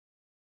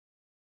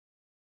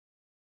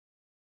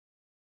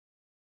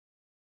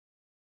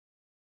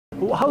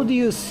How do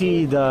you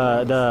see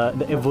the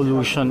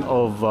evolution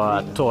of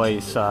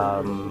toys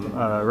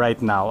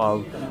right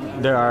now?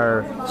 There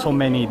are so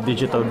many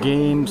digital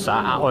games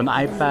on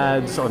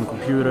iPads, on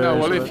computers. No,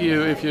 well, if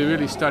you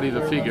really study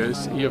the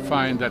figures, you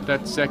find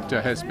that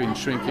sector has been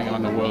shrinking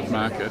on the world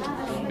market.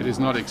 It is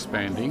not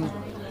expanding.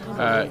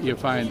 You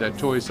find that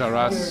Toys R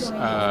Us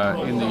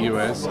in the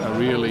US are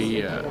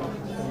really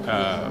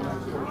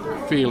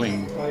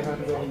feeling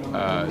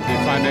the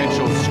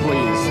financial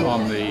squeeze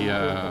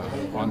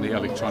on the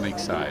electronic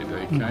side.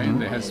 Okay,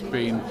 and there has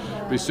been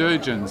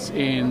resurgence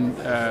in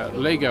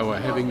Lego are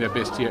having their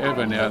best year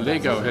ever now.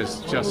 Lego has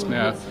just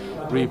now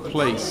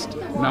replaced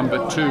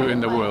 #2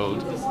 in the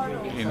world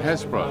in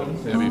Hasbro.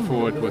 Now,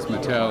 before it was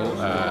Mattel,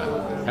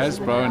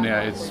 Hasbro, now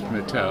it's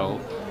Mattel.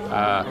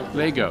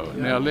 Lego.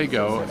 Now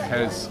Lego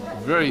has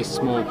very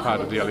small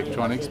part of the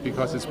electronics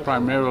because it's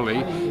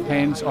primarily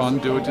hands-on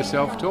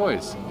do-it-yourself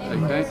toys.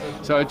 Okay,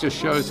 so it just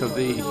shows of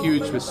the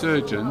huge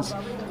resurgence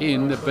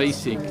in the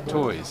basic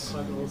toys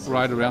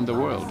right around the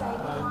world.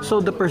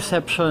 So the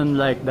perception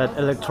like that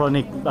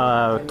electronic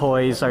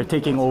toys are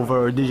taking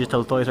over, or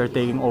digital toys are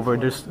taking over,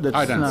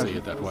 I don't see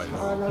it that way.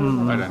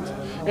 I don't.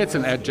 It's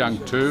an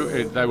adjunct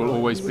too. They will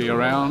always be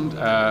around,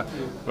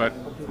 but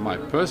my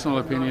personal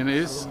opinion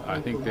is I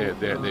think their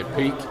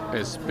peak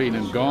has been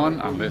and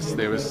gone unless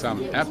there is some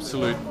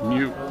absolute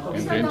new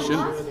invention.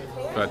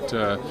 But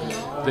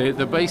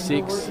the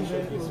basics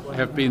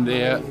have been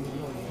there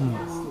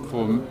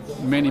for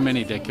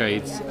many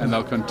decades, and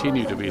they'll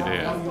continue to be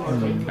there.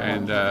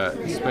 And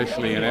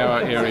especially in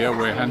our area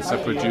where HANSA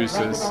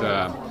produces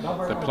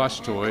the plush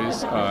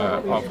toys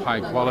of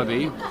high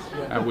quality,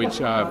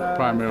 which are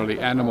primarily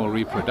animal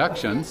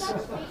reproductions,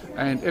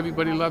 and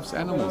everybody loves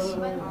animals.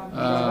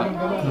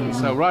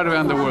 So right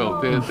around the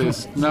world,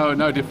 there's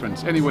no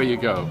difference. Anywhere you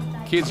go,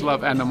 kids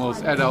love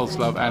animals, adults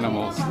love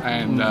animals,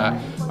 and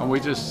we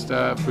just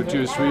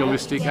produce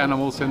realistic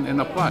animals in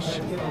a plush.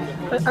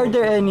 Are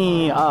there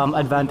any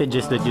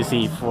advantages that you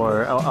see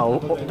for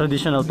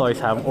traditional toys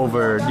have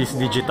over these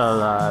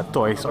digital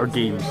toys or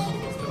games?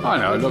 I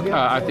know. Look,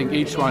 I think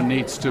each one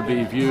needs to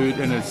be viewed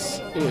in its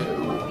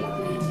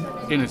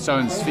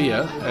own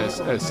sphere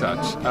as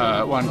such.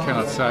 One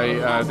cannot say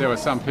there are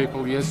some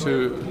people, yes,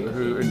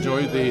 who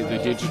enjoy the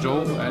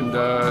digital, and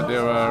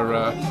there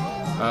are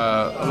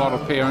a lot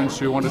of parents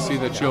who want to see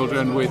their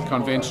children with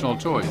conventional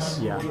toys.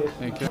 Yeah.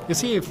 Thank you. You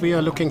see, if we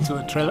are looking to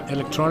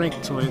electronic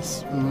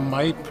toys,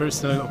 my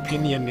personal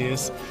opinion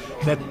is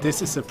that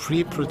this is a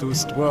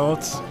pre-produced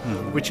world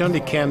which only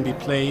can be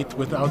played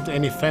without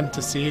any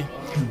fantasy,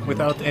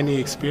 without any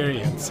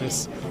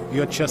experiences.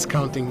 You're just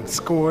counting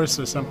scores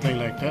or something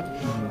like that.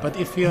 But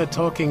if we are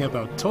talking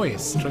about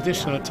toys,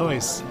 traditional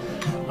toys,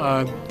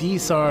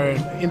 these are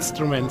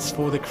instruments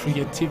for the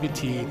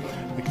creativity.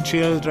 The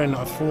children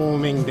are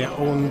forming their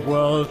own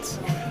world,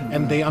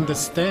 and they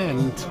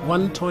understand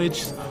one toy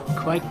is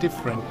quite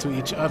different to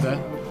each other.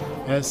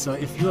 As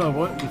if you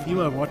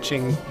are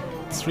watching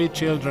 3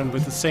 children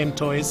with the same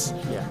toys,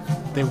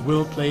 they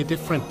will play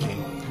differently.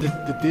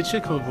 The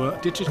digital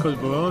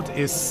world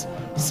is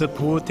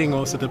supporting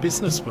also the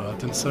business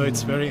world, and so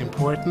it's very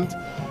important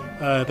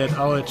that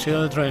our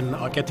children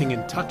are getting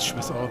in touch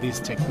with all these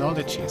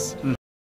technologies.